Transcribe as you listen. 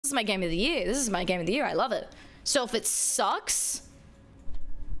is my game of the year. This is my game of the year. I love it. So if it sucks,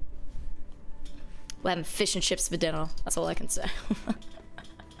 we're having fish and chips for dinner. That's all I can say.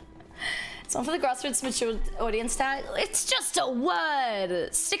 It's on for the grassroots mature audience tag. It's just a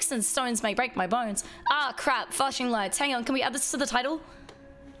word. Sticks and stones may break my bones. Ah, crap. Flashing lights. Hang on. Can we add this to the title?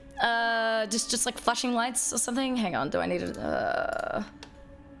 Just like flashing lights or something. Hang on. Do I need it?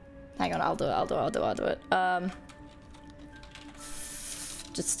 Hang on. I'll do it.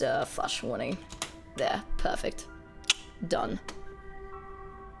 Just flash warning. There. Perfect. Done.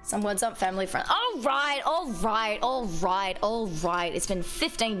 Some words up, family friend. All right. It's been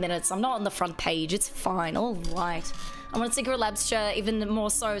 15 minutes. I'm not on the front page. It's fine. All right. I want a Secret Labs chair, even more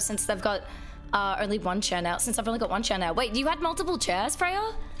so since they've got only one chair now. Since I've only got one chair now. Wait, you had multiple chairs,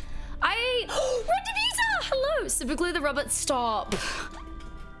 Freya? Red diffuser! Hello! Superglue the Robert. Stop.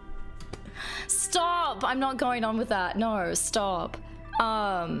 Stop! I'm not going on with that. No, stop.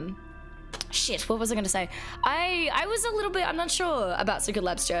 Shit, what was I gonna say? I was a little bit, I'm not sure about Secret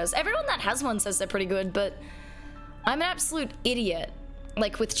Labs chairs. Everyone that has one says they're pretty good, but I'm an absolute idiot,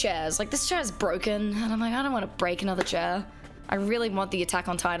 like, with chairs. Like, this chair is broken, and I'm like, I don't want to break another chair. I really want the Attack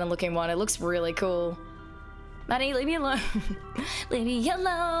on Titan looking one. It looks really cool. Maddie, leave me alone. Leave me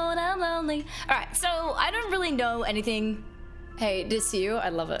alone, I'm lonely. Alright, so I don't really know anything. Hey, this you? I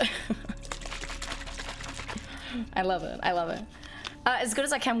love it. I love it. As good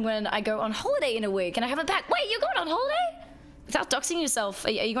as I can when I go on holiday in a week and I haven't packed. Wait, you're going on holiday? Without doxing yourself.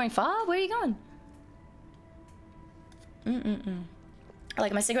 Are you going far? Where are you going?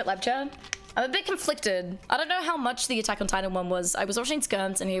 Like my Secret Lab chair? I'm a bit conflicted. I don't know how much the Attack on Titan one was. I was watching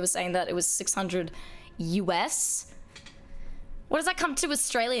Skirms and he was saying that it was 600 US. What does that come to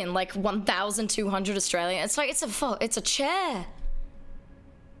Australian? Like 1,200 Australian? It's like, it's a chair.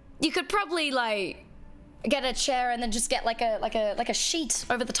 You could probably like get a chair and then just get like a sheet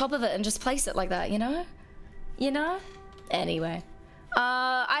over the top of it and just place it like that, you know? Anyway. The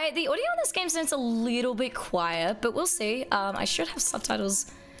audio on this game sounds a little bit quiet, but we'll see. I should have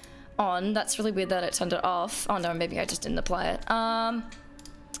subtitles on. That's really weird that it turned it off. Oh no, maybe I just didn't apply it.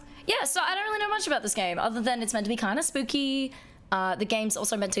 Yeah, so I don't really know much about this game other than it's meant to be kind of spooky. The game's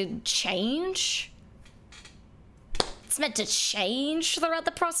also meant to change. It's meant to change throughout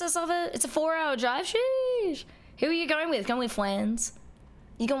the process of it. It's a 4-hour drive. Sheesh. Who are you going with? Going with Flans?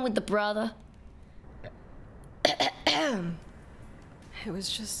 You going with the brother? It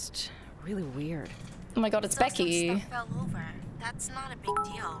was just really weird. Oh my god, it's Becky. Some stuff fell over. That's not a big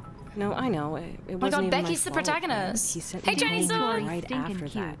deal. No, I know. It Oh my wasn't god, even Becky's the my fault. protagonist. He sent Hey, me Training home Sword! right after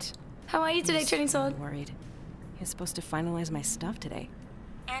that. How are you today, Training Sword? Worried. He was supposed to finalize my stuff today.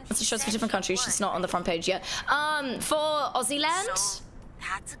 And That's the shows for different countries. She's not on the front page yet. For Aussie land? So,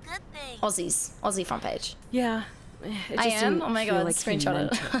 that's a good thing. Aussie front page. Yeah. It just I am? didn't Oh my feel god, like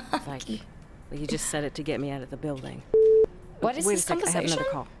screenshot it. Like you just said it to get me out of the building. What is Wait this a sec, I have conversation?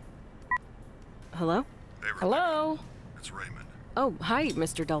 another call. Hello? Hey, Rebecca. Hello? It's Raymond. Oh, hi,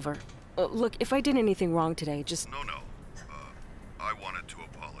 Mr. Delver. Look, if I did anything wrong today, just... No. I wanted to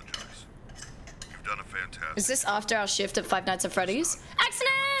apologize. You've done a fantastic... Is this after our shift at Five Nights at Freddy's?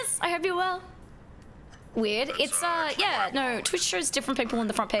 Exodus! I hope you're well. Weird. It's, yeah, no, Twitch shows different people on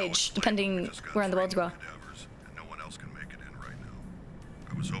the front page, depending where in the world you are. And no one else can make it in right now.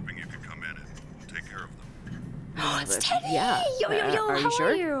 I was hoping you could come in and we'll take care of them. Oh, it's Teddy! Yeah. Yo, Are how you sure?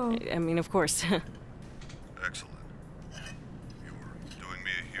 are you? I mean, of course. Excellent. You were doing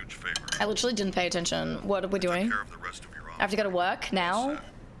me a huge favor. I literally didn't pay attention. What are we doing? Take care of the rest of your I have to go to work now?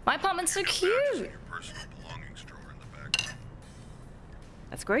 My apartment's so cute! your personal belongings drawer in the back.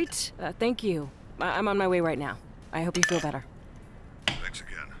 That's great. Thank you. I'm on my way right now. I hope you feel better. Thanks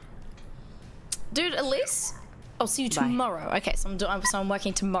again. Dude, Elise? I'll see you Bye. tomorrow. Okay, so I'm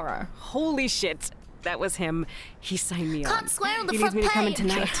working tomorrow. Holy shit. That was him. He signed me on. Can't swear on the He front needs me to come in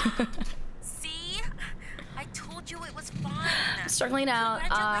page. tonight. See? I told you it was fine. Struggling out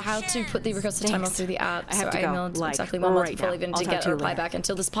how to put the requested time off through the app. I have so to go, emailed like, exactly 1 month right before now. leaving I'll to talk get to a you reply later. back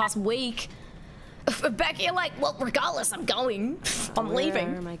until this past week. Becky, you're like, well, regardless, I'm going. I'm Where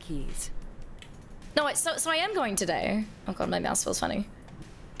leaving. are my keys? No, wait, so I am going today. Oh god, my mouse feels funny.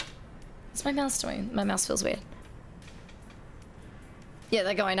 What's my mouse doing? My mouse feels weird. Yeah,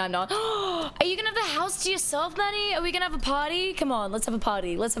 they're going, I'm not. Are you gonna have the house to yourself, Maddie? Are we gonna have a party? Come on, let's have a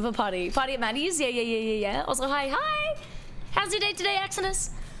party. Let's have a party. Party at Maddie's? Yeah. Also, hi. How's your day today,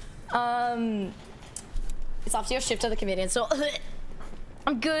 Exodus? It's after your shift at the convenience store.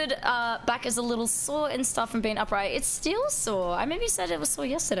 I'm good. Back is a little sore and stuff from being upright. It's still sore. I maybe said it was sore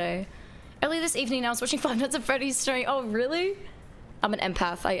yesterday. Earlier this evening, I was watching 5 Nights at Freddy's stream. Oh, really? I'm an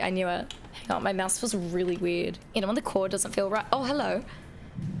empath. I knew it. Hang on, my mouse feels really weird. You know, when the cord doesn't feel right. Oh, hello.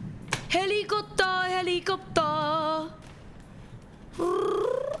 Helicopter, helicopter.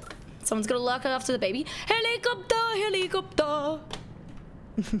 Someone's gonna look after the baby. Helicopter, helicopter.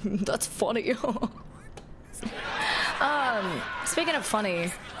 That's funny. Speaking of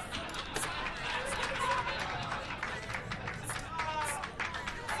funny.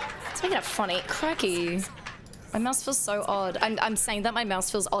 Speaking of funny, cracky. My mouse feels so odd. I'm saying that my mouse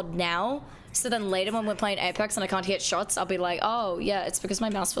feels odd now. So then later when we're playing Apex and I can't hit shots, I'll be like, oh yeah, it's because my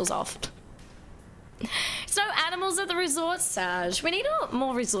mouse feels off. So animals at the resort, Saj. We need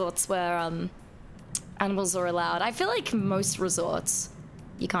more resorts where animals are allowed. I feel like most resorts,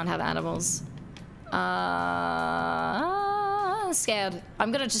 you can't have animals. Scared.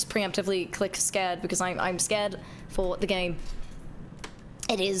 I'm gonna just preemptively click scared because I'm scared for the game.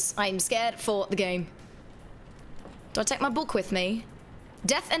 It is. I'm scared for the game. Do I take my book with me?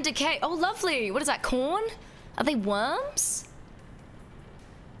 Death and Decay. Oh, lovely. What is that, corn? Are they worms?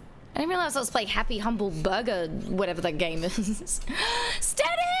 I didn't realize I was playing Happy Humble Burger, whatever that game is.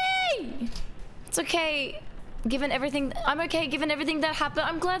 Steady! It's okay, given everything. I'm okay, given everything that happened.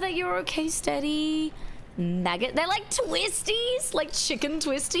 I'm glad that you're okay, Steady. Maggot. They're like twisties, like chicken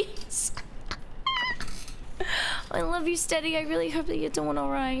twisties. I love you, Steady. I really hope that you're doing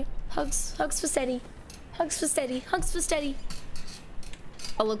all right. Hugs. Hugs for Steady. Hugs for Steady. Hugs for Steady.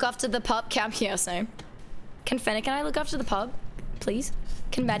 I'll look after the pub. Camp here, same. Can Fennec and I look after the pub, please?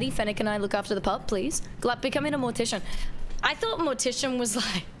 Can Maddie, Fennec and I look after the pub, please? Glad becoming a mortician. I thought mortician was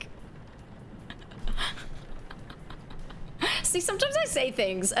like... See, sometimes I say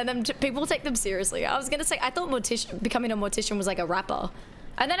things and then people take them seriously. I was gonna say, I thought becoming a mortician was like a rapper.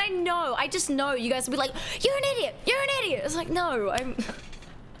 And then I just know you guys will be like, you're an idiot, you're an idiot. It's like, no, I'm...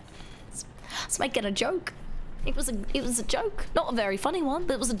 Let's make it a joke. It was a joke. Not a very funny one,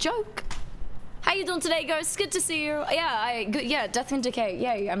 but it was a joke. How you doing today, Ghost? Good to see you. Yeah, Death and Decay.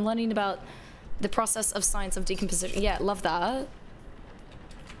 Yay, I'm learning about the process of science of decomposition. Yeah, love that.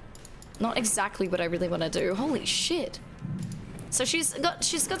 Not exactly what I really want to do. Holy shit. So she's got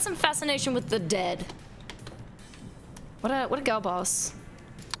some fascination with the dead. What a girl boss.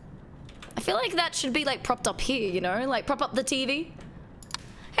 I feel like that should be like propped up here, you know? Like prop up the TV.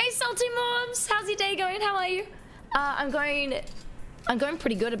 Hey Salty Moms, how's your day going? How are you? I'm going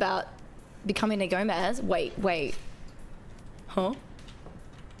pretty good about becoming a Gomez. Wait. Huh?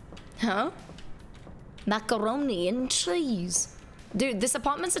 Macaroni and cheese. Dude, this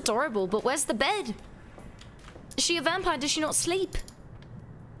apartment's adorable, but where's the bed? Is she a vampire? Does she not sleep?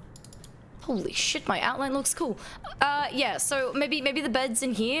 Holy shit, my outline looks cool. Yeah, so maybe the bed's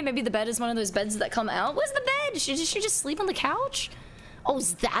in here. Maybe the bed is one of those beds that come out. Where's the bed? Does she just sleep on the couch? Oh,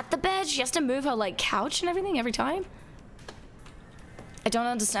 is that the bed? She has to move her, like, couch and everything every time? I don't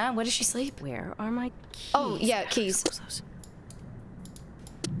understand. Where does she sleep? Where are my keys? Oh, yeah, keys.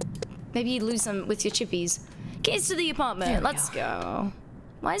 Maybe you lose them with your chippies. Keys to the apartment. Let's go.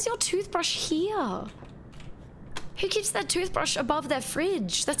 Why is your toothbrush here? Who keeps their toothbrush above their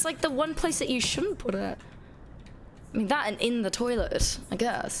fridge? That's, like, the one place that you shouldn't put it. I mean, that and in the toilet, I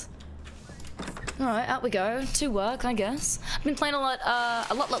guess. Alright, out we go. To work, I guess. I've been playing a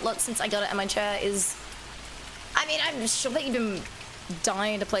lot since I got it, and my chair is... I mean, I'm sure that you've been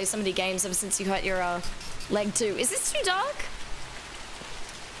dying to play so many games ever since you hurt your leg too. Is this too dark?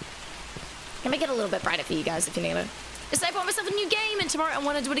 Can make it a little bit brighter for you guys if you need it. Just I bought myself a new game and tomorrow I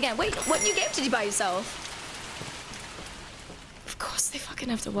want to do it again. Wait, what new game did you buy yourself? Of course they fucking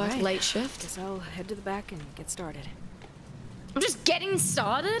have to work late shift. Guess I'll head to the back and get started. I'm just getting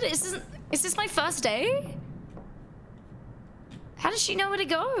started? Is this my first day? How does she know where to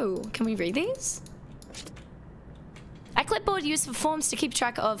go? Can we read these? A clipboard used for forms to keep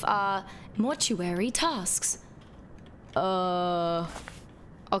track of mortuary tasks.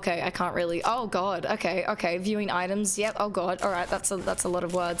 Okay, I can't really. Oh god. Okay. Viewing items. Yep. Oh god. All right. That's a lot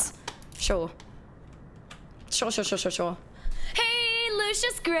of words. Sure. Hey,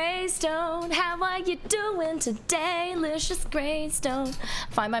 Lucius Greystone, how are you doing today, Lucius Greystone?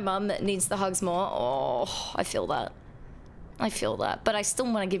 Find my mum that needs the hugs more. Oh, I feel that. But I still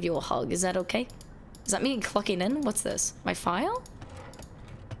want to give you a hug. Is that okay? Is that me clocking in? What's this? My file?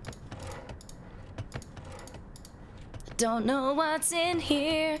 Don't know what's in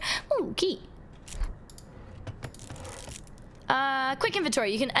here. Ooh, key. Quick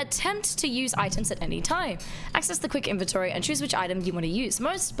inventory. You can attempt to use items at any time. Access the quick inventory and choose which item you want to use.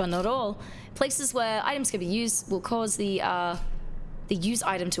 Most, but not all, places where items can be used will cause the use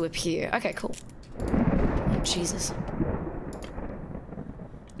item to appear. Okay, cool. Oh, Jesus.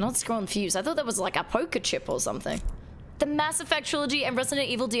 Not scrolling fuse. I thought that was like a poker chip or something. The Mass Effect trilogy and Resident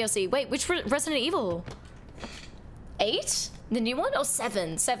Evil DLC. Wait, which Resident Evil? 8? The new one? Or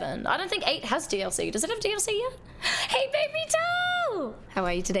 7? 7. I don't think 8 has DLC. Does it have DLC yet? Hey, Baby Toe! How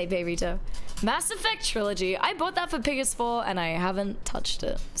are you today, Baby Toe? Mass Effect Trilogy. I bought that for PS4 and I haven't touched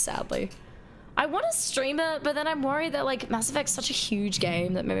it, sadly. I want to stream it, but then I'm worried that like Mass Effect's such a huge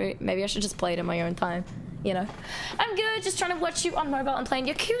game that maybe I should just play it in my own time. You know, I'm good just trying to watch you on mobile and playing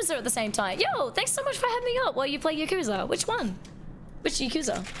Yakuza at the same time. Yo, thanks so much for having me up while you play Yakuza. Which one? Which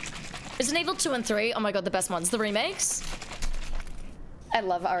Yakuza? Resident Evil 2 and 3. Oh my god, the best ones. The remakes. I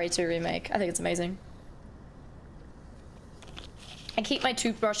love RE2 remake. I think it's amazing. I keep my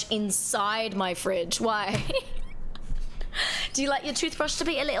toothbrush inside my fridge. Why? Do you like your toothbrush to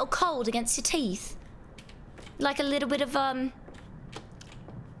be a little cold against your teeth? Like a little bit of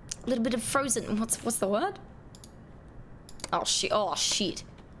frozen. What's the word? Oh shit! Oh shit!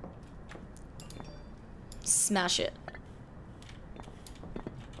 Smash it.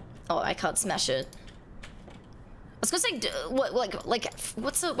 Oh, I can't smash it. I was gonna say,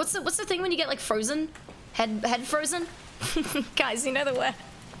 what's the thing when you get like frozen? Head frozen? Guys, you know the word.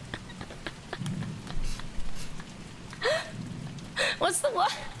 What's the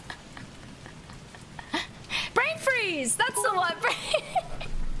what? Brain freeze! That's the one!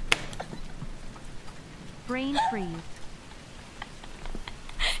 Brain freeze.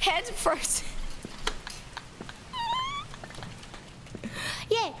 Head frozen.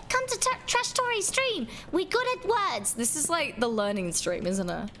 Yeah, come to Trash Story stream. We good at words. This is like the learning stream, isn't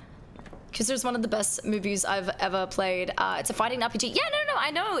it? Because there's one of the best movies I've ever played. It's a fighting RPG. Yeah, no,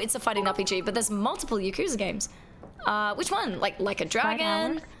 I know it's a fighting RPG, but there's multiple Yakuza games. Which one? Like a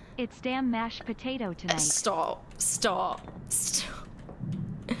Dragon? 5 hours? It's damn mashed potato tonight. Stop.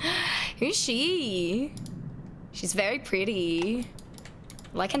 Who's she? She's very pretty.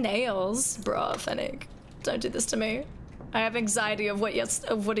 Like her nails. Bruh, Fennec. Don't do this to me. I have anxiety of what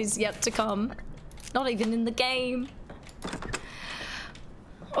is yet to come. Not even in the game.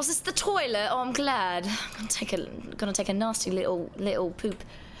 Oh, is this the toilet? Oh, I'm glad. I'm gonna take a nasty little poop.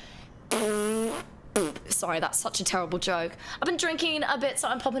 Sorry, that's such a terrible joke. I've been drinking a bit, so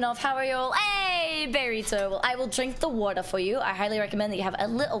I'm popping off. How are you all? Hey, Berito. Well, I will drink the water for you. I highly recommend that you have a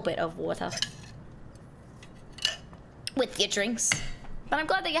little bit of water with your drinks. But I'm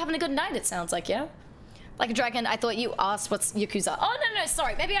glad that you're having a good night, it sounds like, yeah? Like a Dragon, I thought you asked what's Yakuza. Oh, no,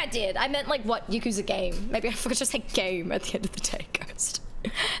 sorry. Maybe I did. I meant, like, what Yakuza game. Maybe I forgot to say game at the end of the day, Ghost.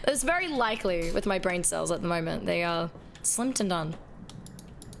 That's very likely with my brain cells at the moment. They are slimmed and done.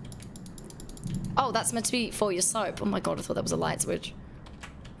 Oh, that's meant to be for your soap. Oh my god, I thought that was a light switch.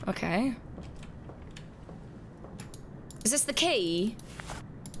 Okay. Is this the key?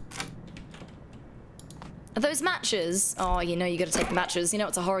 Are those matches? Oh, you know you gotta take the matches. You know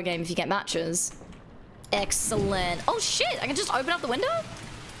it's a horror game if you get matches. Excellent. Oh shit, I can just open up the window?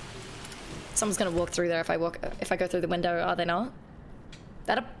 Someone's gonna walk through there if I go through the window, are they not?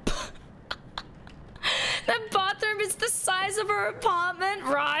 That bathroom is the size of her apartment,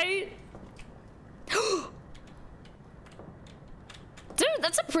 right? Dude,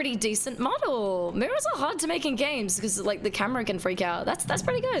 that's a pretty decent model. Mirrors are hard to make in games because like the camera can freak out. That's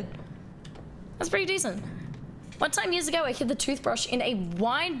pretty good. That's pretty decent. One time years ago, I hid the toothbrush in a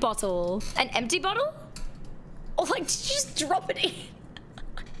wine bottle. An empty bottle? Or like, did you just drop it in?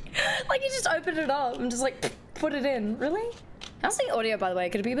 Like you just opened it up and just like put it in. Really? How's the audio, by the way?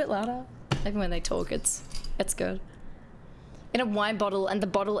 Could it be a bit louder? Maybe when they talk, it's good. In a wine bottle, and the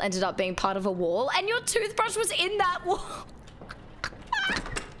bottle ended up being part of a wall, and your toothbrush was in that wall.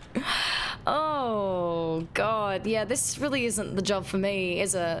 Oh, God. Yeah, this really isn't the job for me,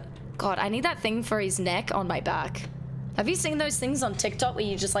 is it? God, I need that thing for his neck on my back. Have you seen those things on TikTok where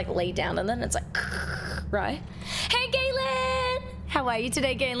you just, like, lay down and then it's like, right? Hey, Galen! How are you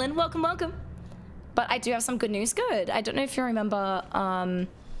today, Galen? Welcome, welcome. But I do have some good news. Good. I don't know if you remember,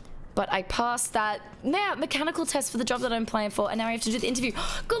 but I passed that mechanical test for the job that I'm applying for, and now I have to do the interview.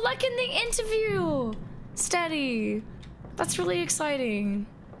 Good luck in the interview! Steady. That's really exciting.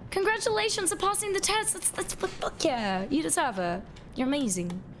 Congratulations on passing the test. That's fuck yeah. You deserve it. You're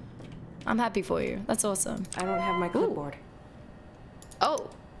amazing. I'm happy for you. That's awesome. I don't have my clipboard. Oh.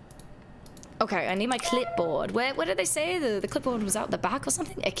 Okay, I need my clipboard. Where did they say the clipboard was out the back or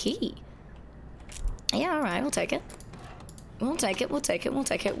something? A key. Yeah, all right, we'll take it. We'll take it. We'll take it. We'll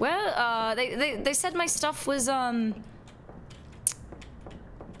take it. Well, they said my stuff was there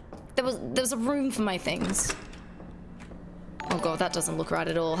was a room for my things. Oh god, that doesn't look right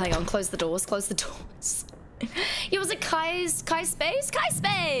at all. Hang on, close the doors. Close the doors. Yeah, was it Kai Space? Kai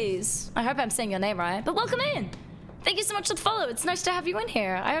Space! I hope I'm saying your name right, but welcome in! Thank you so much for the follow. It's nice to have you in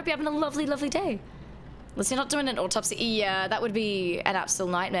here. I hope you're having a lovely, lovely day. Unless you're not doing an autopsy. Yeah, that would be an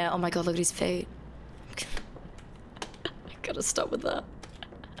absolute nightmare. Oh my god, look at his feet. gotta stop with that.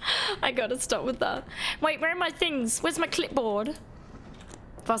 I gotta stop with that. Wait, where are my things? Where's my clipboard?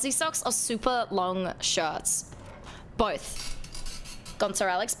 Fuzzy socks or super long shirts? Both. Gonzo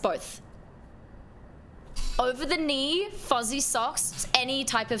Alex, both. Over the knee, fuzzy socks, any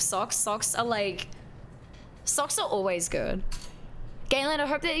type of socks. Socks are like... Socks are always good. Galen, I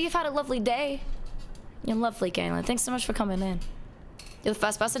hope that you've had a lovely day. You're lovely, Galen. Thanks so much for coming in. You're the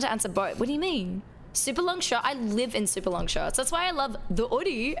first person to answer both. What do you mean? Super long shirt? I live in super long shirts. That's why I love the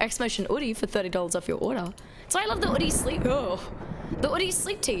Oodie, exclamation Oodie, for $30 off your order. That's why I love the Oodie sleep, the Oodie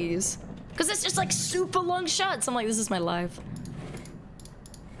sleep tees. Because it's just like super long shirts. I'm like, this is my life.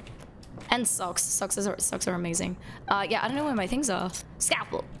 And socks. Socks are amazing. Yeah, I don't know where my things are.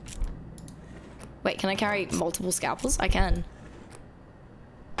 Scalpel. Wait, can I carry multiple scalpels? I can.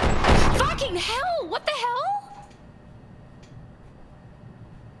 Fucking hell! What the hell?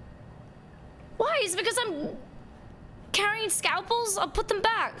 Why? Is it because I'm carrying scalpels? I'll put them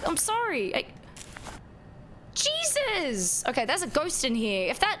back. I'm sorry. Jesus! Okay, there's a ghost in here.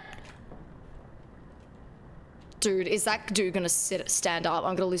 If that... Dude, is that dude gonna stand up?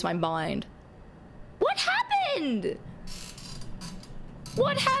 I'm gonna lose my mind. What happened?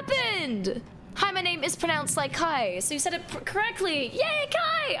 What happened? Hi, my name is pronounced like Kai. So you said it correctly. Yay,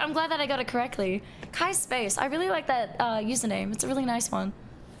 Kai! I'm glad that I got it correctly. Kai Space. I really like that username. It's a really nice one.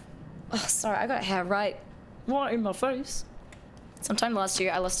 Oh, sorry, I got hair right in my face. Sometime last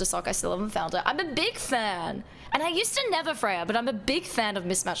year, I lost a sock. I still haven't found it. I'm a big fan. And I used to never, Freya, but I'm a big fan of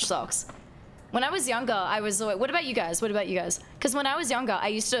mismatched socks. When I was younger, I was always... What about you guys? What about you guys? Because when I was younger, I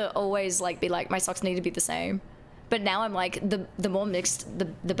used to always like be like, my socks need to be the same. But now I'm like, the more mixed,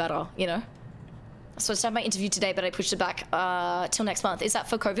 the better, you know? I was supposed to have my interview today, but I pushed it back till next month. Is that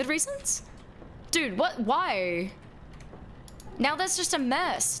for COVID reasons? Dude, what? Why? Now that's just a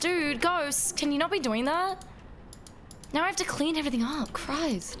mess. Dude, ghosts, can you not be doing that? Now I have to clean everything up.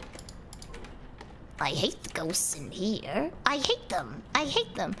 Christ. I hate the ghosts in here. I hate them. I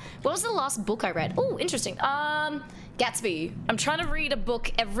hate them. What was the last book I read? Oh, interesting. Gatsby. I'm trying to read a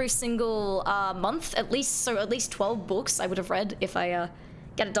book every single month, at least 12 books I would have read if I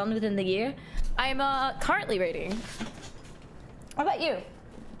get it done within the year. I'm currently reading. What about you?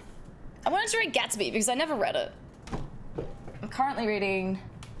 I wanted to read Gatsby because I never read it. I'm currently reading,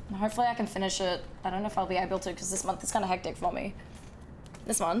 and hopefully I can finish it. I don't know if I'll be able to because this month is kind of hectic for me.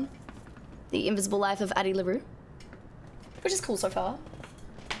 This one. The Invisible Life of Addie LaRue, which is cool so far.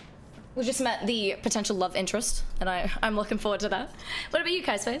 We just met the potential love interest, and I'm looking forward to that. What about you,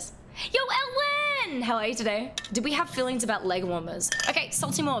 Kai's? Yo, Elwin! How are you today? Did we have feelings about leg warmers? Okay,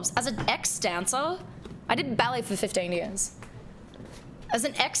 Salty Morbs, as an ex-dancer, I did ballet for 15 years. As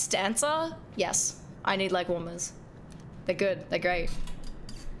an ex-dancer, yes, I need leg warmers. They're good, they're great.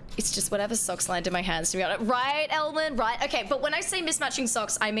 It's just whatever socks land in my hands, to be honest. Right, Elman, right. Okay, but when I say mismatching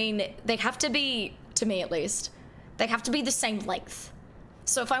socks, I mean, they have to be, to me at least, they have to be the same length.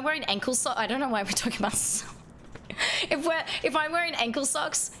 So if I'm wearing ankle socks, I don't know why we're talking about socks. If I'm wearing ankle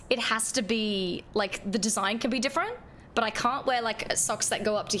socks, it has to be, like, the design can be different, but I can't wear, like, socks that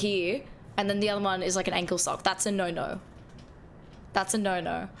go up to here, and then the other one is, like, an ankle sock. That's a no-no. That's a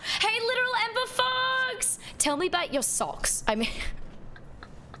no-no. Hey, Literal Ember Fox! Tell me about your socks. I mean...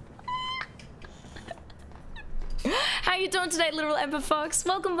 How you doing today, Literal Ember Fox?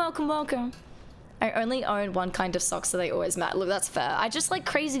 Welcome, welcome, welcome. I only own one kind of socks, so they always matter. Look, that's fair. I just like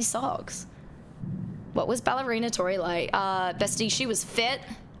crazy socks. What was Ballerina Tori like? Bestie, she was fit.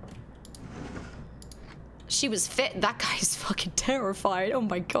 She was fit. That guy's fucking terrified. Oh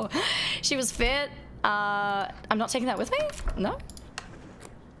my god. She was fit. I'm not taking that with me? No?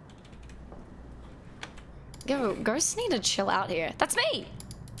 Yo, ghosts need to chill out here. That's me!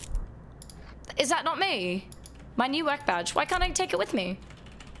 Is that not me? My new work badge. Why can't I take it with me?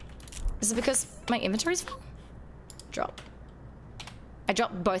 Is it because my inventory's full? Drop. I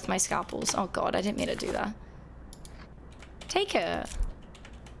dropped both my scalpels. Oh god, I didn't mean to do that. Take it.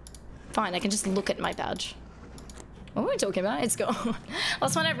 Fine, I can just look at my badge. What were we talking about? It's gone.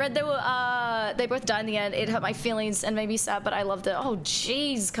 Last one I read, they both died in the end. It hurt my feelings and made me sad, but I loved it. Oh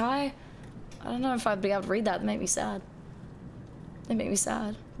jeez, Kai. I don't know if I'd be able to read that. It made me sad. It made me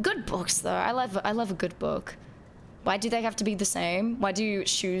sad. Good books though. I love a good book. Why do they have to be the same? Why do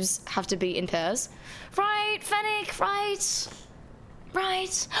shoes have to be in pairs? Right, Fennec, right.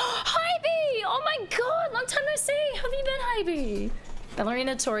 Right. Hybe! Oh my god, long time no see. How have you been, Hybe?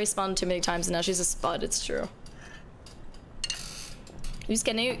 Ballerina Tori spawned too many times and now she's a spud, it's true. Whose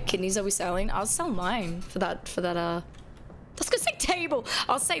kidneys are we selling? I'll sell mine for that, that's gonna say table.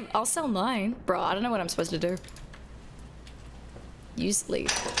 I'll sell mine. Bro, I don't know what I'm supposed to do. Use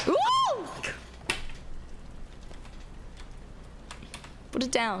leaf. Ooh! Put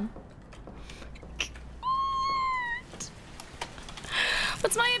it down.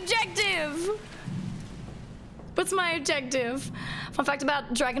 What's my objective? What's my objective? Fun fact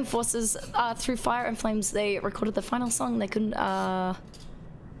about Dragon Forces, through Fire and Flames, they recorded the final song. They couldn't,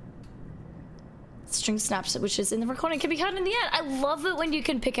 string snaps, which is in the recording, can be heard in the end. I love it when you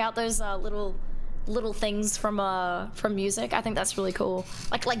can pick out those, little things from music. I think that's really cool.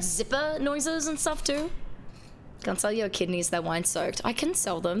 Like zipper noises and stuff too. Can't sell your kidneys, they're wine soaked. I can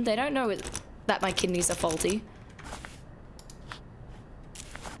sell them. They don't know that my kidneys are faulty.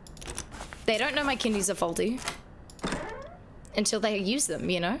 They don't know my kidneys are faulty until they use them,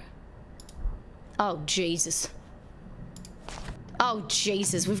 you know? Oh, Jesus. Oh,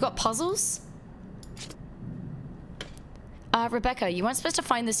 Jesus. We've got puzzles? Rebecca, you weren't supposed to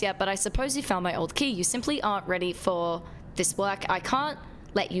find this yet, but I suppose you found my old key. You simply aren't ready for this work. I can't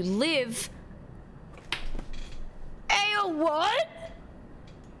let you live. Ayo, what?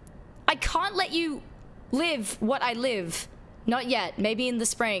 I can't let you live what I live. Not yet. Maybe in the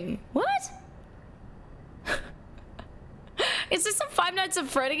spring. What? Is this some Five Nights at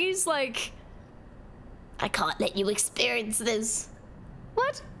Freddy's? Like, I can't let you experience this.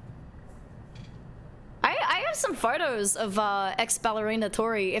 What? I have some photos of ex-ballerina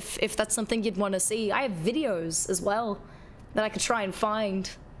Tori, if that's something you'd want to see. I have videos as well that I could try and find.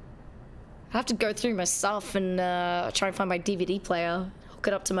 I have to go through my stuff and try and find my DVD player, hook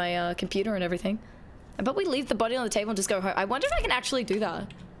it up to my computer and everything. But we leave the body on the table and just go home. I wonder if I can actually do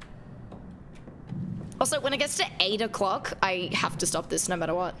that. Also, when it gets to 8 o'clock, I have to stop this no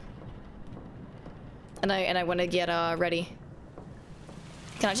matter what. And I want to get ready.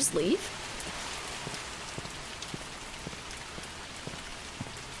 Can I just leave?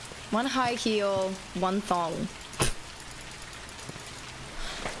 One high heel, one thong.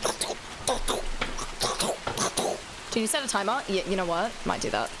 Do you set a timer? Yeah, you know what? Might do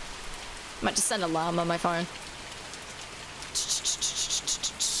that. Might just set an alarm on my phone.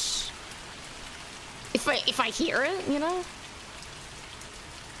 If I hear it, you know?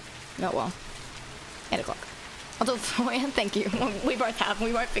 Oh well. 8 o'clock. I'll do it for you. Thank you. We both have.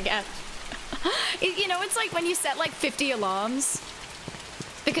 We won't forget. You know, it's like when you set like 50 alarms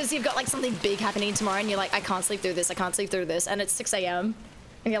because you've got like something big happening tomorrow and you're like, I can't sleep through this. I can't sleep through this. And it's 6 a.m.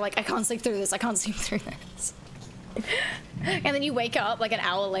 and you're like, I can't sleep through this. I can't sleep through this. And then you wake up like an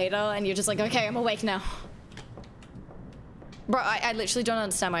hour later and you're just like, okay, I'm awake now. Bro, I literally don't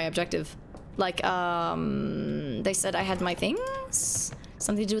understand my objective. Like, they said I had my things.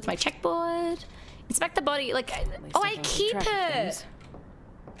 Something to do with my checkboard. Inspect the body, like, oh, I keep it.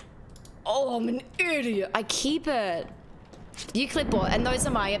 Oh, I'm an idiot. I keep it. You clipboard, and those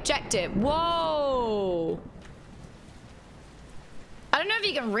are my objective. Whoa. I don't know if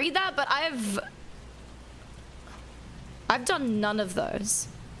you can read that, but I've done none of those.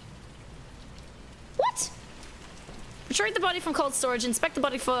 What? Retrieve the body from cold storage. Inspect the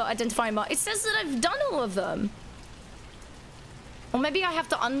body for identifying mark. It says that I've done all of them. Or maybe I have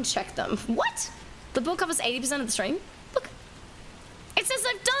to uncheck them. What? The book covers 80% of the stream? Look. It says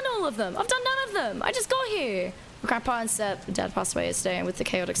I've done all of them. I've done none of them. I just got here. Grandpa and Dad passed away yesterday, and with the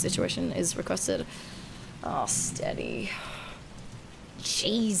chaotic situation is requested. Oh, steady.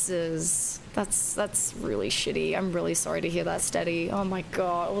 Jesus. That's really shitty. I'm really sorry to hear that, Steady. Oh my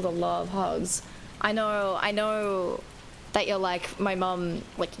god, all the love, hugs. I know that you're like, my mum,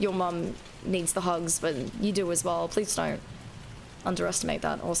 like your mum needs the hugs, but you do as well. Please don't underestimate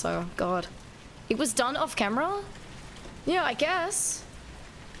that also. God. It was done off camera? Yeah, I guess.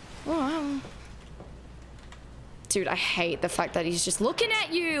 Oh, wow. Dude, I hate the fact that he's just looking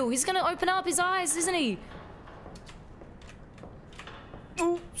at you. He's gonna open up his eyes, isn't he?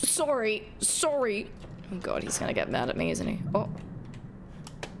 Oh, sorry. Sorry. Oh god, he's gonna get mad at me, isn't he? Oh.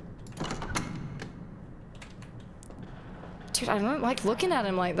 Dude, I don't like looking at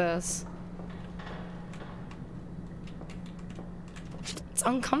him like this. It's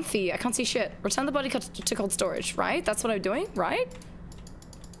uncomfy. I can't see shit. Return the body to cold storage, right? That's what I'm doing, right?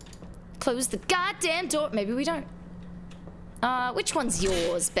 Close the goddamn door. Maybe we don't. Which one's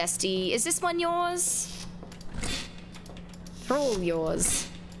yours, bestie? Is this one yours? They're all yours.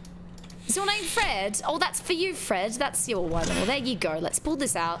 Is your name Fred? Oh, that's for you, Fred. That's your one. Well, there you go. Let's pull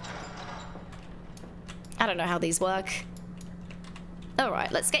this out. I don't know how these work. All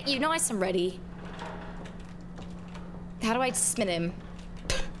right, let's get you nice and ready. How do I spin him?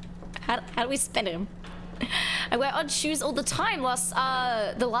 How do we spin him? I wear odd shoes all the time.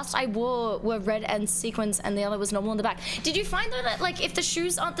 The last I wore were red and sequins, and the other was normal in the back. Did you find though that like if the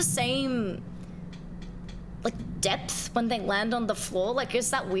shoes aren't the same like depth when they land on the floor, like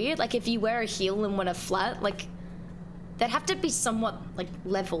is that weird? Like if you wear a heel and one a flat, like they'd have to be somewhat, like,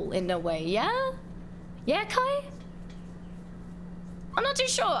 level in a way, yeah? Yeah, Kai? I'm not too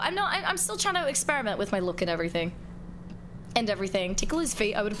sure. I'm still trying to experiment with my look and everything. Tickle his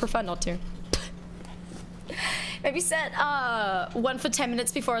feet, I would prefer not to. Maybe set one for 10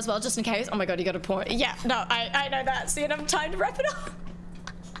 minutes before as well, just in case. Oh my god, you got a point. Yeah, no, I know that. See, and I'm time to wrap it up.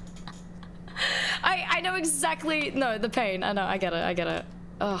 I know exactly. No, the pain. I know, I get it.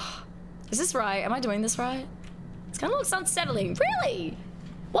 Ugh. Is this right? Am I doing this right? It's kind of looks unsettling. Really?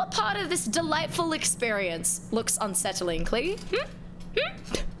 What part of this delightful experience looks unsettling, Clee?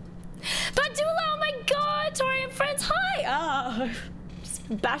 Padula, oh my god, Tori and friends, hi!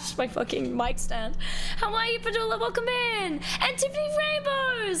 Just bashed my fucking mic stand. How are you, Padula? Welcome in! And Tiffany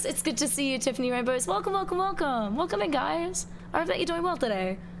Rainbows! It's good to see you, Tiffany Rainbows. Welcome. Welcome in, guys. I hope that you're doing well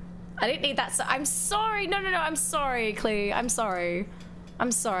today. I didn't need that, so I'm sorry. No, I'm sorry, Clee. I'm sorry.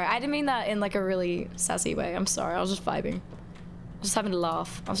 I didn't mean that in like a really sassy way. I'm sorry, I was just vibing. I was just having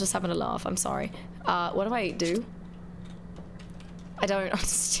a laugh. I'm sorry. What do I do? I don't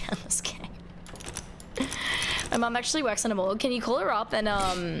understand this game. My mom actually works in a morgue. Can you call her up and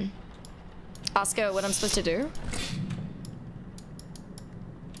ask her what I'm supposed to do?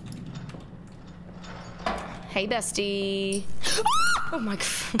 Hey, bestie. Oh my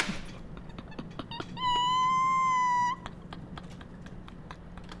god.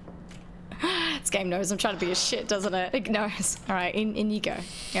 This game knows I'm trying to be a shit, doesn't it? It knows. Alright, in you go.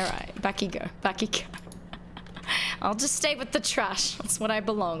 Alright, back you go. I'll just stay with the trash. That's what I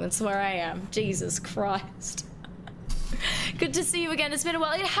belong. That's where I am. Jesus Christ. Good to see you again. It's been a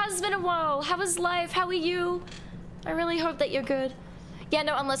while. It has been a while. How is life? How are you? I really hope that you're good. Yeah,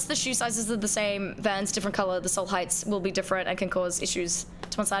 no, unless the shoe sizes are the same, Vans different color, the sole heights will be different and can cause issues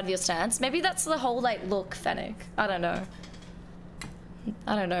to one side of your stance. Maybe that's the whole, like, look, Fennec. I don't know,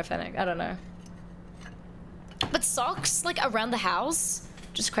 Fennec. I don't know. But socks, like, around the house,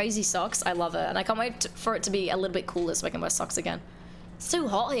 just crazy socks. I love it. And I can't wait for it to be a little bit cooler so I can wear socks again. It's too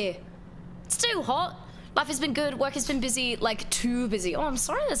hot here. It's too hot. Life has been good. Work has been busy, like, too busy. Oh, I'm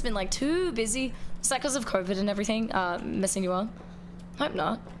sorry that's been, like, too busy. Is that because of COVID and everything messing you up? Hope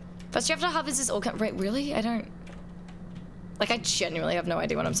not. First you have to harvest this organ. Wait, really? I don't... Like, I genuinely have no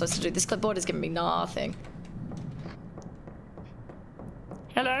idea what I'm supposed to do. This clipboard is giving me nothing.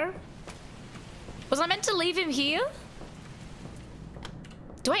 Hello? Was I meant to leave him here?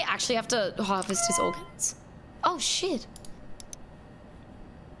 Do I actually have to harvest his organs? Oh, shit.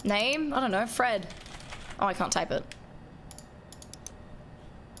 Name? I don't know. Fred. Oh, I can't type it.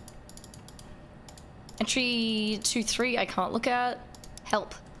 Entry 2-3 I can't look at.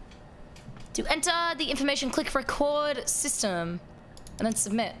 Help. To enter the information, click record system. And then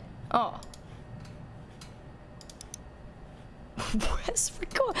submit. Oh. Where's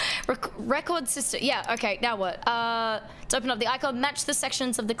record? Record system. Yeah, okay, now what? To open up the icon, match the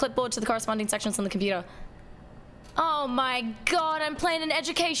sections of the clipboard to the corresponding sections on the computer. Oh my god, I'm playing an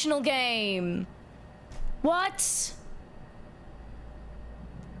educational game. What?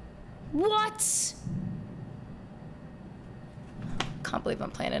 What? Can't believe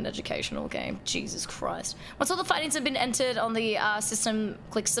I'm playing an educational game. Jesus Christ. Once all the findings have been entered on the system,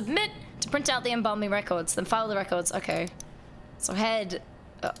 click submit to print out the embalming records. Then file the records. Okay. So head,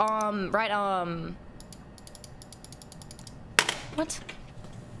 arm, right arm. What?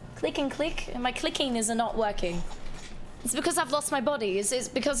 Click and click? And my clicking is not working. It's because I've lost my body. It's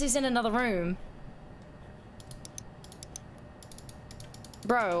because he's in another room.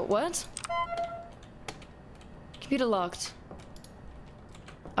 Bro, what? Computer locked.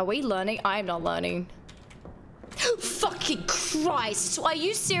 Are we learning? I'm not learning. Fucking Christ! Are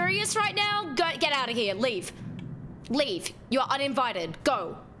you serious right now? Go, get out of here. Leave. Leave. You are uninvited.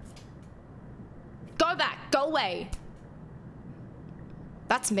 Go. Go back. Go away.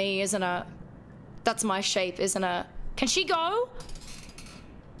 That's me, isn't it? That's my shape, isn't it? Can she go?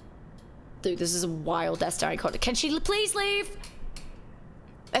 Dude, this is a wild ass staring contest. Can she please leave?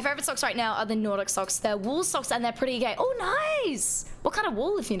 My favorite socks right now are the Nordic socks. They're wool socks and they're pretty gay. Oh, nice! What kind of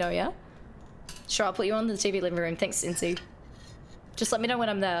wool, if you know, yeah? Sure, I'll put you on the TV living room. Thanks, Cincy. Just let me know when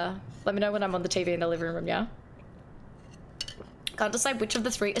I'm there. Let me know when I'm on the TV in the living room, yeah? Can't decide which of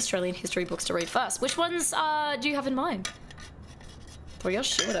the 3 Australian history books to read first. Which ones do you have in mind? Well, you're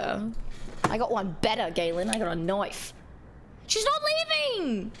shorter. I got one better, Galen. I got a knife. She's not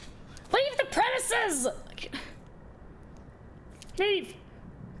leaving! Leave the premises! Leave.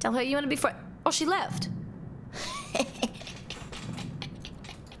 Tell her you want to be friends. Oh, she left.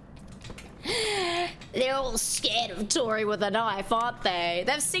 They're all scared of Tori with a knife, aren't they?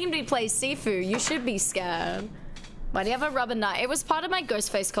 They've seen me play Sifu. You should be scared. Why do you have a rubber knife? It was part of my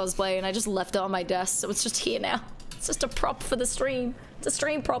Ghostface cosplay and I just left it on my desk, so it's just here now. It's just a prop for the stream. It's a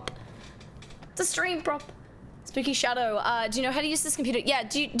stream prop. It's a stream prop. Spooky Shadow, do you know how to use this computer? Yeah,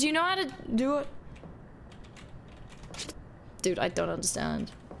 do you know how to do it? Dude, I don't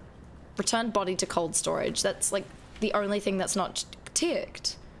understand. Return body to cold storage. That's like the only thing that's not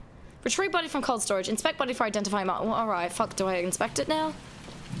ticked. Retrieve body from cold storage. Inspect body for identifying mark. Well, alright, fuck, do I inspect it now?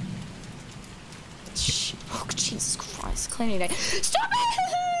 Shh. Oh, Jesus Christ. Cleaning day. Stop it!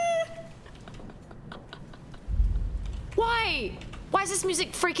 Why? Why is this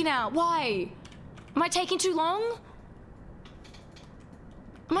music freaking out? Why? Am I taking too long?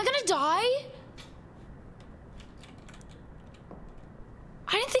 Am I gonna die?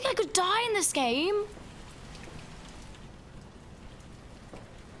 I didn't think I could die in this game.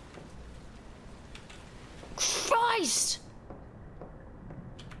 Christ!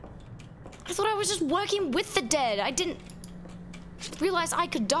 I thought I was just working with the dead. I didn't realize I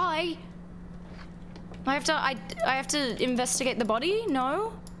could die. I have to investigate the body?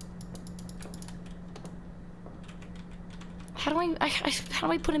 No? How do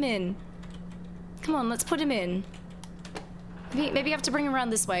I put him in? Come on, let's put him in. Maybe I have to bring him around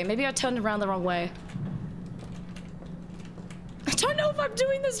this way. Maybe I turned around the wrong way. I don't know if I'm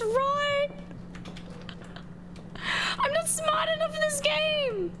doing this right. I'm not smart enough for this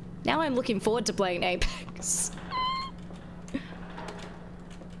game. Now I'm looking forward to playing Apex.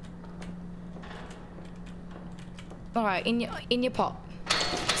 All right, in your pot.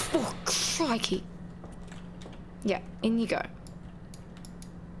 Oh, crikey. Yeah, in you go.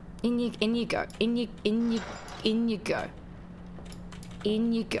 In you go. In you go. In you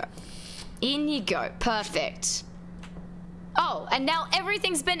go. In you go. Perfect. Oh, and now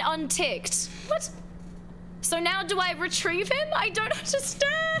everything's been unticked. What? So now do I retrieve him? I don't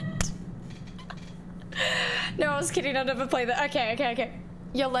understand. No, I was kidding. I'll never play that. Okay.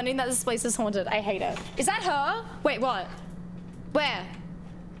 You're learning that this place is haunted. I hate it. Is that her? Wait, what? Where?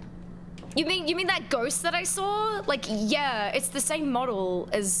 You mean that ghost that I saw? Like, yeah, it's the same model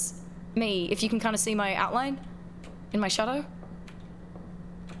as me. If you can kind of see my outline in my shadow.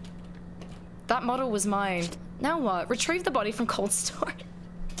 That model was mine. Now what? Retrieve the body from cold storage.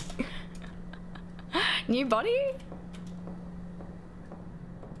 New body?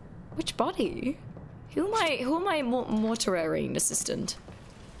 Which body? Who am I mortuary assistant?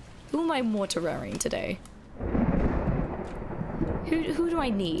 Who am I mortuarying today? Who do I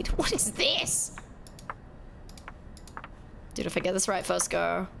need? What is this? Dude, if I get this right first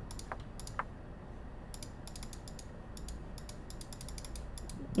go.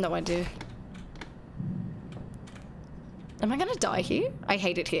 No idea. Am I gonna die here? I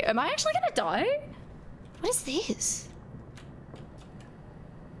hate it here. Am I actually gonna die? What is this?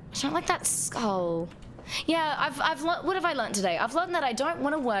 I don't like that skull. Yeah, what have I learned today? I've learned that I don't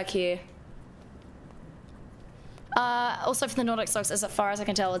want to work here. Also for the Nordic socks, as far as I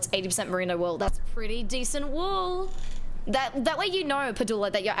can tell, it's 80% merino wool. That's pretty decent wool. That way you know,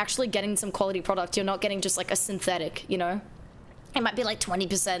 Padula, that you're actually getting some quality product. You're not getting just like a synthetic, you know? It might be like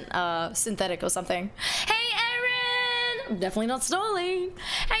 20% synthetic or something. Hey, Aaron! I'm definitely not stalling.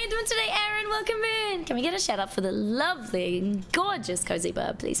 How you doing today, Aaron? Welcome in. Can we get a shout out for the lovely, gorgeous Cozy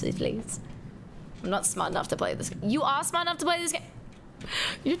Bird, please, please, please? I'm not smart enough to play this game. You are smart enough to play this game?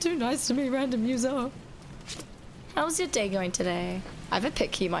 You're too nice to me, random user. How's your day going today? I have a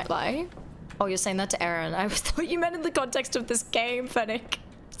pick you might lie. Oh, you're saying that to Aaron. I thought you meant in the context of this game, Fennec.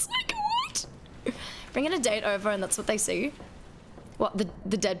 It's like, what? Bringing a date over and that's what they see. What,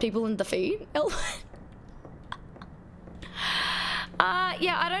 the dead people in the feed?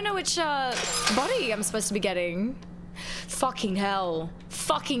 Yeah, I don't know which body I'm supposed to be getting. Fucking hell.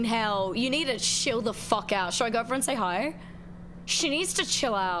 Fucking hell. You need to chill the fuck out. Should I go over and say hi? She needs to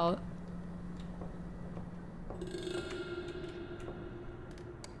chill out.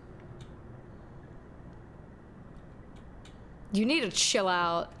 You need to chill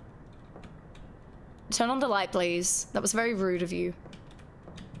out. Turn on the light, please. That was very rude of you.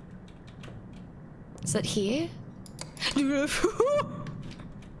 Is that here?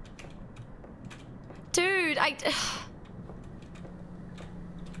 Dude,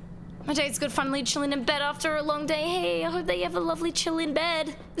 my day's good, finally chilling in bed after a long day. Hey, I hope that you have a lovely chill in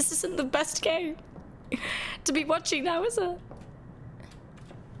bed. This isn't the best game to be watching now, is it?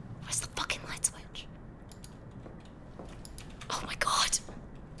 Where's the fucking light switch? Oh my god.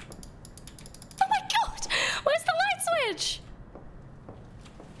 Oh my god! Where's the light switch?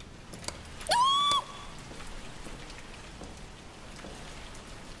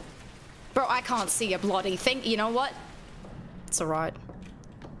 Bro, I can't see a bloody thing. You know what? It's alright.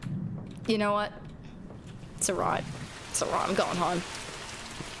 You know what? It's alright. It's alright. I'm going home.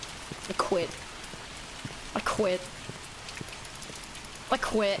 I quit. I quit.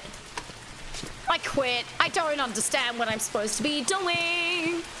 quit. I quit. I don't understand what I'm supposed to be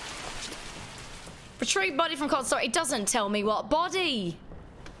doing. Retrieve body from cold storage. It doesn't tell me what body.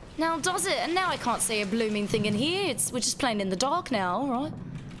 Now does it? And now I can't see a blooming thing in here. We're just playing in the dark now, right?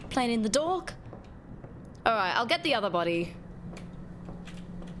 Playing in the dark. Alright, I'll get the other body.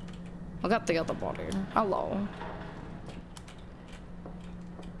 I'll get the other body. Hello.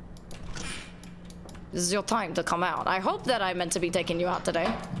 This is your time to come out. I hope that I'm meant to be taking you out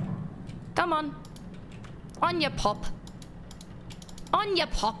today. Come on. On your pop. On your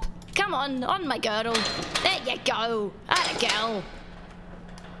pop. Come on my girdle. There you go. Atta girl.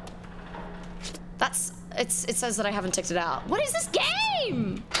 That's... It says that I haven't ticked it out. What is this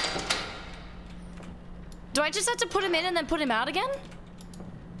game? Do I just have to put him in and then put him out again?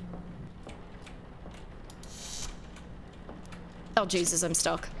 Oh Jesus, I'm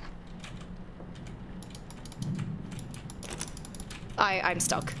stuck. I'm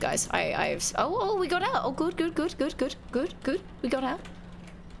stuck, guys. Oh, we got out. Oh, good. We got out.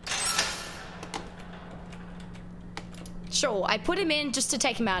 Sure, I put him in just to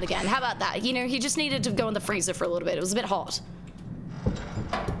take him out again. How about that? You know, he just needed to go in the freezer for a little bit. It was a bit hot.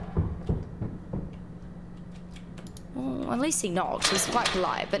 Well, at least he knocked. He was quite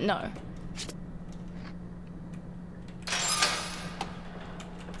polite, but no.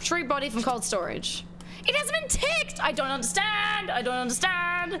 Retrieve body from cold storage. It hasn't been ticked! I don't understand! I don't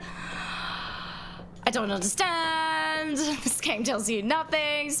understand! I don't understand! This game tells you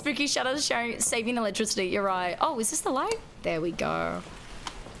nothing! Spooky shutters saving electricity, you're right. Oh, is this the light? There we go.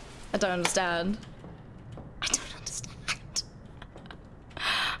 I don't understand. I don't understand.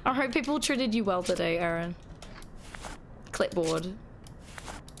 I hope people treated you well today, Aaron. Clipboard.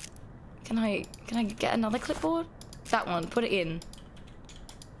 Can I get another clipboard? That one, put it in.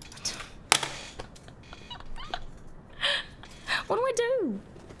 What do I do?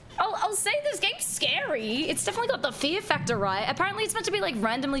 I'll say this game's scary. It's definitely got the fear factor right. Apparently it's meant to be like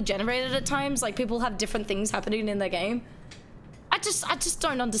randomly generated at times. Like people have different things happening in their game. I just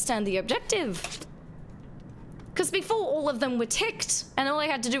don't understand the objective. Because before all of them were ticked and all I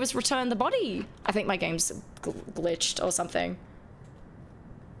had to do was return the body. I think my game's glitched or something.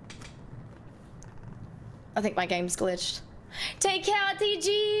 I think my game's glitched. Take care,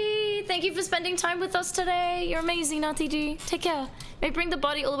 RTG! Thank you for spending time with us today. You're amazing, RTG. Take care. May bring the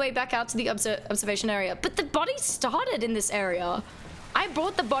body all the way back out to the observation area. But the body started in this area. I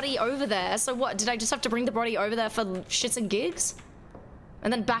brought the body over there. So what, did I just have to bring the body over there for shits and gigs?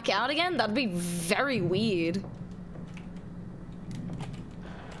 And then back out again? That'd be very weird.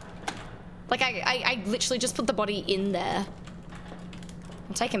 Like, I literally just put the body in there.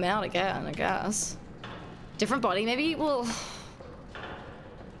 I'll take him out again, I guess. Different body, maybe? Well...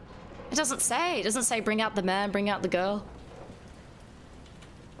 It doesn't say. It doesn't say bring out the man, bring out the girl.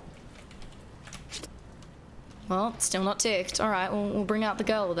 Well, still not ticked. Alright, we'll bring out the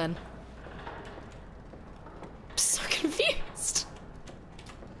girl then. I'm so confused.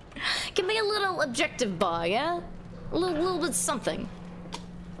 Give me a little objective bar, yeah? A little bit something.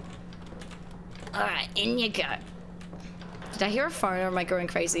 Alright, in you go. Did I hear a phone or am I going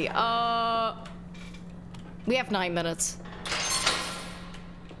crazy? We have 9 minutes.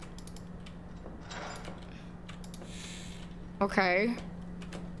 Okay.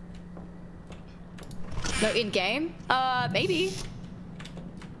 No in-game? Maybe.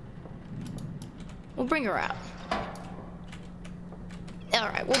 We'll bring her out.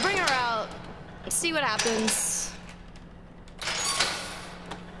 Alright, we'll bring her out. See what happens.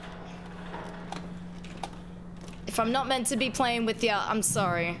 If I'm not meant to be playing with ya, I'm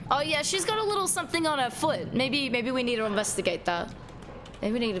sorry. Oh yeah, she's got a little something on her foot. Maybe we need to investigate that.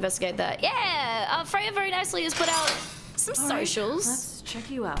 Maybe we need to investigate that. Yeah! Freya very nicely has put out some socials. Let's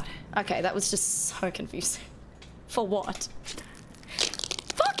check you out. Okay, that was just so confusing. For what?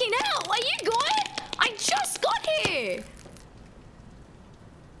 Fucking hell! Are you good? I just got here!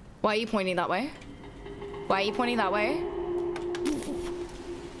 Why are you pointing that way? Why are you pointing that way?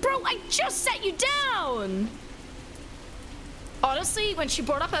 Bro, I just set you down! Honestly, when she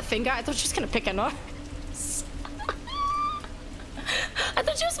brought up her finger, I thought she was gonna pick a nose. I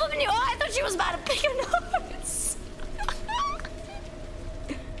thought she was flipping you off. I thought she was about to pick a nose.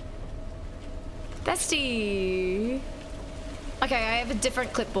 Bestie. Okay, I have a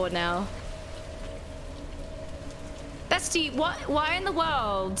different clipboard now. Bestie, why in the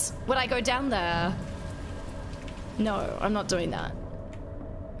world would I go down there? No, I'm not doing that.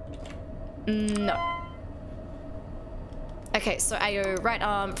 No. Okay, so I go right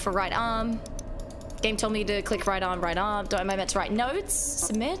arm for right arm. Game told me to click right arm, right arm. Am I meant to write notes?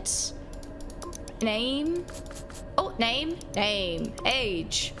 Submit? Name? Oh, Name? Name.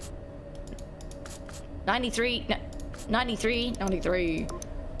 Age. 93. 93. 93.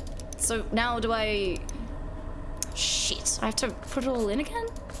 So now do I... Shit. I have to put it all in again?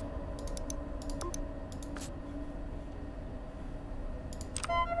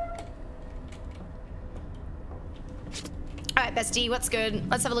 Alright, bestie, what's good?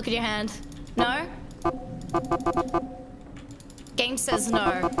 Let's have a look at your hand. No? Game says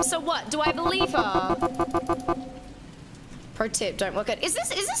no. So what? Do I believe her? Pro tip, don't look at... Is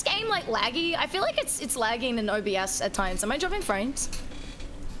this game like laggy? I feel like it's lagging in OBS at times. Am I dropping frames?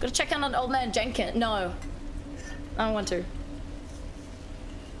 Gotta check out on old man Jenkins. No. I don't want to.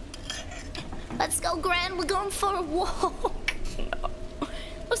 Let's go, Gran. We're going for a walk. No.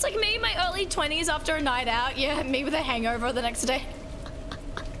 Looks like me in my early 20s after a night out. Yeah, me with a hangover the next day.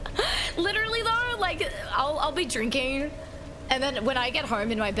 Literally though, like I'll be drinking, and then when I get home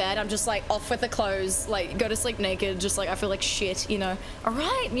in my bed, I'm just like off with the clothes, like go to sleep naked, just like I feel like shit, you know. All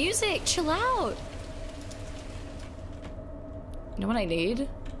right, music, chill out. You know what I need?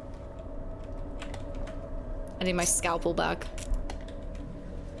 I need my scalpel back.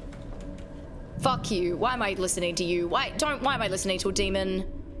 Fuck you. Why am I listening to you? Why am I listening to a demon?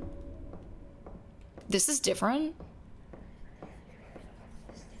 This is different.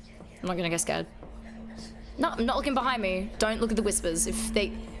 I'm not gonna get scared. No, I'm not looking behind me. Don't look at the whispers. If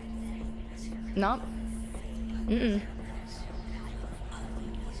they... No. Mm-mm.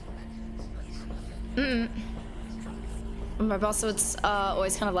 Mm-mm. My password's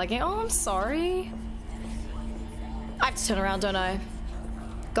always kind of lagging. Oh, I'm sorry. I have to turn around, don't I?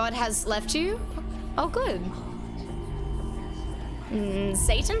 God has left you? Oh, good.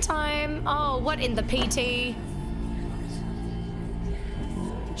 Satan time. Oh, what in the PT?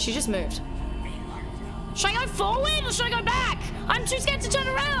 She just moved. Should I go forward or should I go back? I'm too scared to turn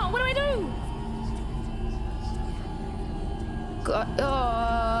around. What do I do? God,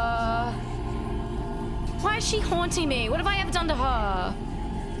 why is she haunting me? What have I ever done to her?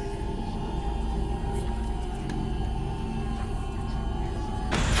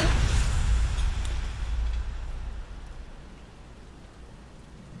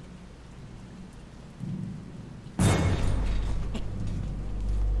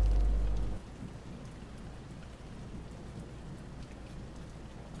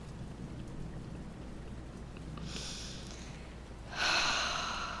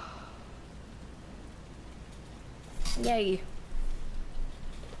 Yay.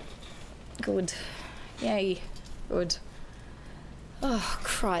 Good. Yay. Good. Oh,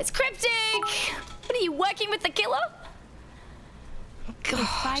 Christ. Cryptic! What are you, working with the killer? God.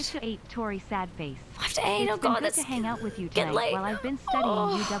 It's 5 to 8, Tori Sadface. 5 to 8, oh God, good that's... to hang out with you Get tonight late. while I've been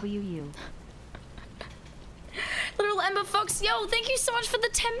studying UWU. Little Ember Fox, yo, thank you so much for the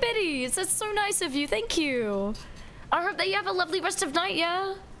 10 biddies. That's so nice of you, thank you. I hope that you have a lovely rest of night,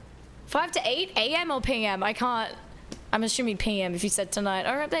 yeah? 5 to 8, AM or PM? I can't... I'm assuming PM if you said tonight.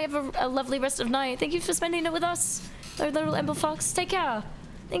 I hope they have a lovely rest of night. Thank you for spending it with us. Little Ember Fox, take care.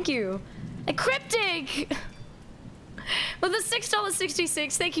 Thank you. And Cryptic! With the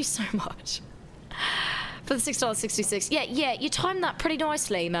 $6.66, thank you so much. For the $6.66. Yeah, you timed that pretty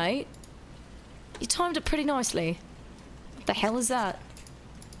nicely, mate. You timed it pretty nicely. What the hell is that?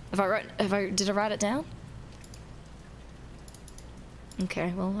 Did I write it down?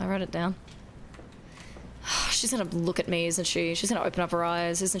 Okay, well, I wrote it down. She's gonna look at me, isn't she? She's gonna open up her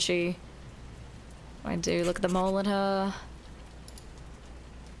eyes, isn't she? I do. Look at the mole in her.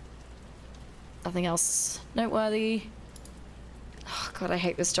 Nothing else noteworthy. Oh, God, I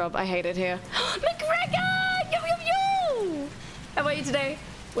hate this job. I hate it here. McGregor! Yo! How about you today?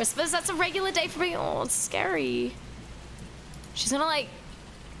 Whispers, that's a regular day for me. Oh, it's scary. She's gonna, like,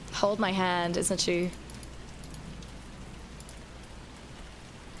 hold my hand, isn't she?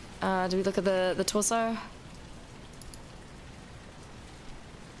 Do we look at the torso?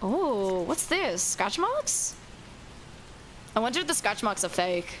 Oh, what's this? Scratch marks? I wonder if the scratch marks are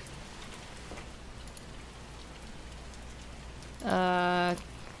fake.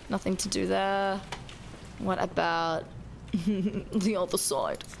 Nothing to do there. What about the other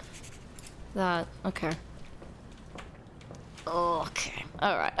side? That, okay. Okay,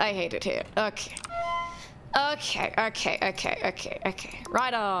 alright, I hate it here. Okay. Okay.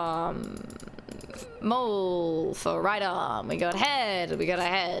 Right arm. Mole for right arm. We got head. We got a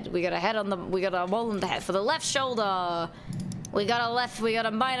head. We got a head on the. We got a mole on the head. For the left shoulder, we got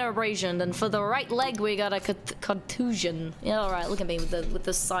a minor abrasion. And for the right leg, we got a contusion. Yeah, all right. Look at me with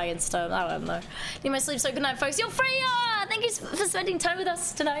the science term. I don't know. Need my sleep. So good night, folks. Yo, Freya! Thank you for spending time with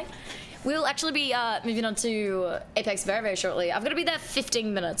us tonight. We'll actually be moving on to Apex very, very shortly. I've got to be there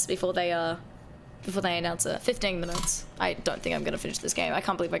 15 minutes before they before they announce it. 15 minutes. I don't think I'm gonna finish this game. I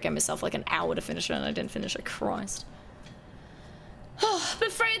can't believe I gave myself like an hour to finish it and I didn't finish it. Christ.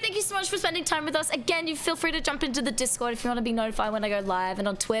 But Freya, thank you so much for spending time with us. Again, you feel free to jump into the Discord if you want to be notified when I go live, and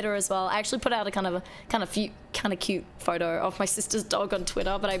on Twitter as well. I actually put out a kind of cute photo of my sister's dog on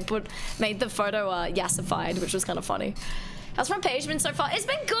Twitter, but I made the photo yassified, which was kind of funny. How's front page been so far? It's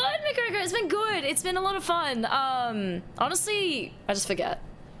been good, McGregor. It's been good. It's been a lot of fun. Honestly, I just forget.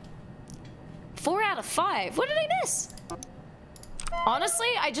 4 out of 5. What did I miss? Honestly,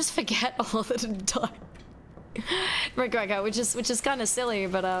 I just forget a lot of the time. McGregor, which is kind of silly,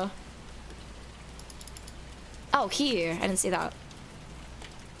 but oh, here. I didn't see that.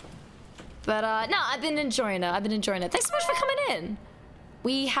 But no, I've been enjoying it. Thanks so much for coming in.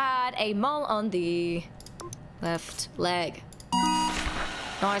 We had a mole on the left leg.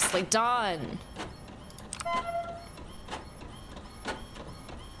 Nicely done.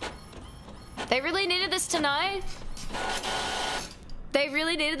 They really needed this tonight.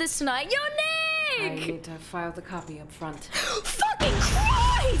 Yo, Nick! I need to file the copy up front. Fucking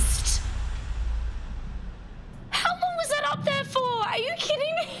Christ! How long was that up there for? Are you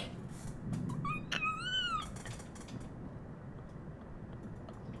kidding me?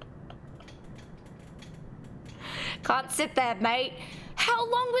 Can't sit there, mate. How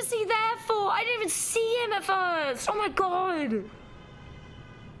long was he there for? I didn't even see him at first. Oh my god.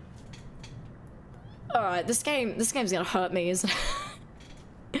 Alright, this game's gonna hurt me, isn't it?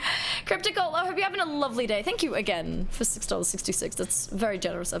 Cryptical, I hope you're having a lovely day. Thank you again for $6.66. That's very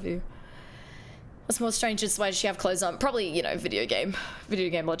generous of you. What's more strange is why does she have clothes on? Probably, you know, video game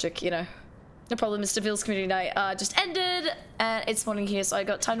logic, you know. No problem, Mr. Ville's community night just ended, and it's morning here, so I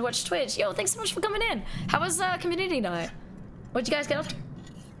got time to watch Twitch. Yo, thanks so much for coming in. How was community night? What'd you guys get up to?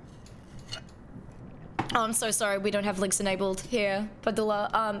 Oh, I'm so sorry, we don't have links enabled here,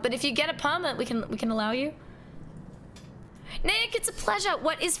 Padula. But if you get a permit, we can allow you. Nick, it's a pleasure.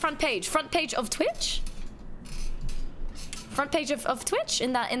 What is front page? Front page of Twitch? Front page of Twitch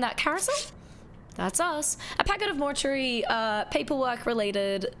in that carousel? That's us. A packet of mortuary paperwork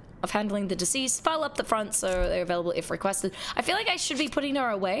related of handling the deceased. File up the front so they're available if requested. I feel like I should be putting her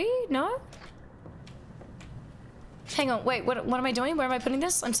away. No? Hang on. Wait. What am I doing? Where am I putting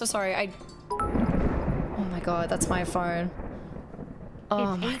this? I'm so sorry. Oh my god. That's my phone.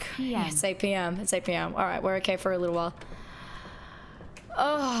 Oh it's my 8 god. PM. It's 8 p.m. It's 8 p.m. All right. We're okay for a little while.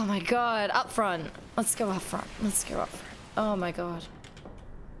 Oh my god, up front. Let's go up front. Oh my god.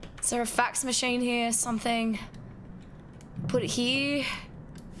 Is there a fax machine here? Something? Put it here.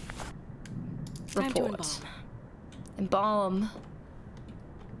 Time to Report. Embalm.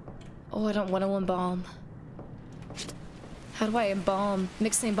 Oh, I don't want to embalm. How do I embalm?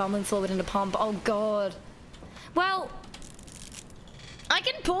 Mix the embalming fluid into palm. Oh god. Well, I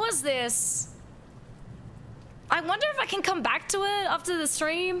can pause this. I wonder if I can come back to it after the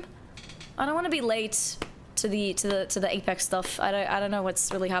stream. I don't want to be late to the Apex stuff. I don't know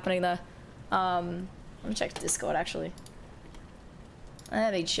what's really happening there. Let me check Discord actually.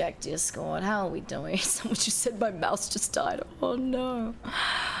 Let me check Discord. How are we doing? Someone just said my mouse just died. Oh no.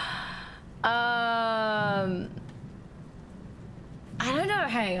 I don't know.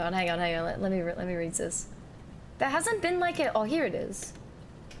 Hang on. Let me read this. There hasn't been like a. Oh, here it is.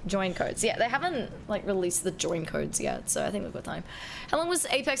 Join codes. Yeah, they haven't like released the join codes yet, so I think we've got time. How long was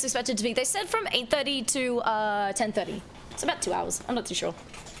Apex expected to be? They said from 8:30 to 10:30. It's about 2 hours. I'm not too sure.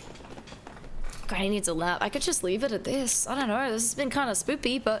 God, he needs a lap. I could just leave it at this. I don't know. This has been kind of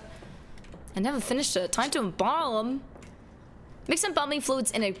spoopy, but I never finished it. Time to embalm. Mix embalming fluids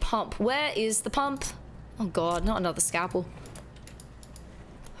in a pump. Where is the pump? Oh god, not another scalpel.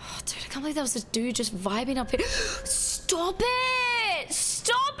 Oh, dude, I can't believe there was this dude just vibing up here. Stop it!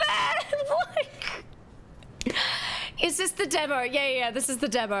 Stop it! Like, is this the demo? Yeah, this is the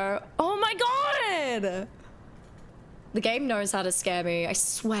demo. Oh my god! The game knows how to scare me. I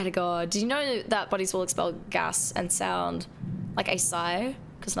swear to god. Do you know that bodies will expel gas and sound like a sigh?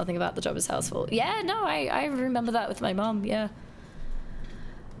 Because nothing about the job is housefull. Yeah, no, I remember that with my mum, yeah.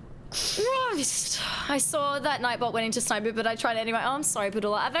 Christ. I saw that Nightbot went into sniper, but I tried anyway. Oh, I'm sorry,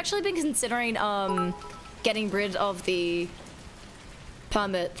 Padula. I've actually been considering getting rid of the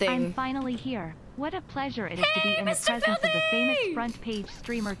permit thing. I'm finally here. What a pleasure it is to be in the Mr. presence of the famous Filthy! front page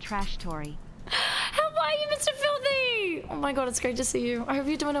streamer Trash Tory. How are you, Mr. Filthy? Oh my god, it's great to see you. I hope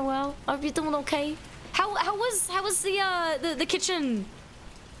you're doing well. I hope you're doing okay. How was the kitchen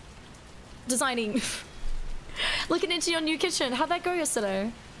designing? Looking into your new kitchen. How'd that go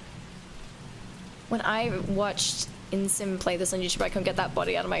yesterday? When I watched InSim play this on YouTube, I couldn't get that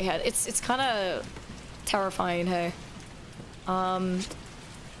body out of my head. It's kind of terrifying, hey.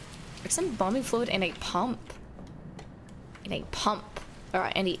 Like some bombing fluid and a pump. In a pump.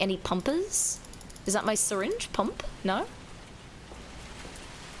 Alright, any pumpers? Is that my syringe pump? No?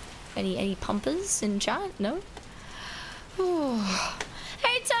 Any pumpers in chat? No? Ooh.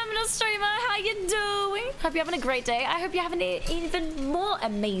 Hey Terminal Streamer, how you doing? Hope you're having a great day. I hope you're having an even more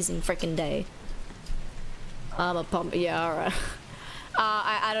amazing freaking day. I'm a pump, yeah, alright.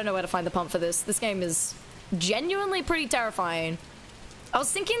 I don't know where to find the pump for this. This game is genuinely pretty terrifying. I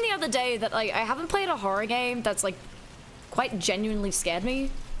was thinking the other day that like I haven't played a horror game that's like quite genuinely scared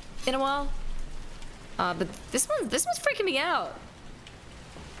me in a while. But this one's freaking me out.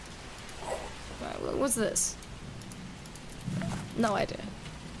 What's this? No idea.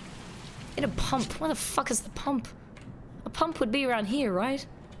 In a pump. Where the fuck is the pump? A pump would be around here, right?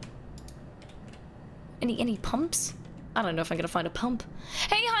 Any pumps? I don't know if I'm gonna find a pump.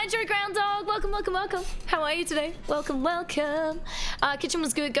 Hey, Hydro Ground Dog! Welcome, welcome, welcome. How are you today? Welcome, welcome. Kitchen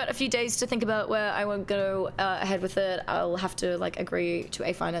was good. Got a few days to think about where I won't go ahead with it. I'll have to like agree to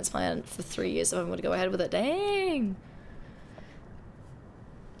a finance plan for 3 years if I'm gonna go ahead with it. Dang.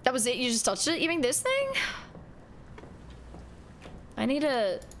 That was it? You just touched it? You mean this thing? I need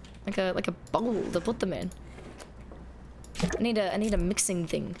a like a bowl to put them in. I need a mixing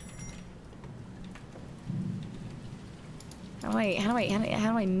thing. How do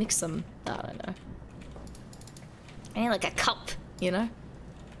I mix them? I don't know. I need like a cup, you know?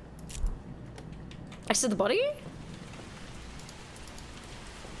 Next to the body?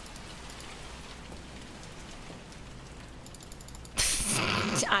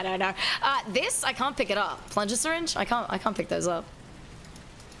 I don't know. This I can't pick it up. Plunger syringe? I can't pick those up.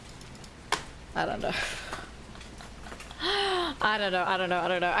 I don't know. I don't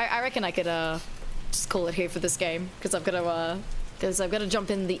know. I reckon I could just call it here for this game because I've got to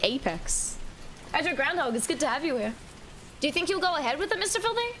jump in the apex. Hydro Groundhog, it's good to have you here. Do you think you'll go ahead with it, Mr.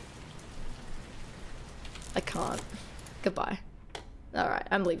 Filthy? I can't. Goodbye. Alright,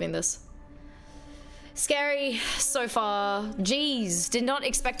 I'm leaving this. Scary so far. Jeez, did not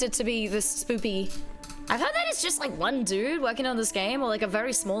expect it to be this spoopy. I've heard that it's just like one dude working on this game or like a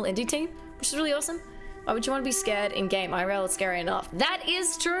very small indie team, which is really awesome. Why would you want to be scared in game? IRL is scary enough. That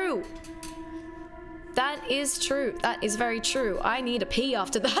is true. That is true. That is very true. I need a pee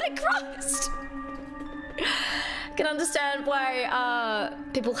after that. Christ. Can understand why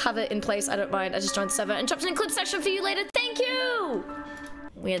people have it in place. I don't mind. I just joined the server and dropped in a clip section for you later. Thank you.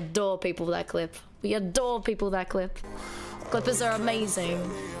 We adore people with that clip. We adore people with that clip. Clippers are amazing.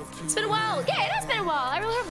 It's been a while. Yeah, it has been a while. I really have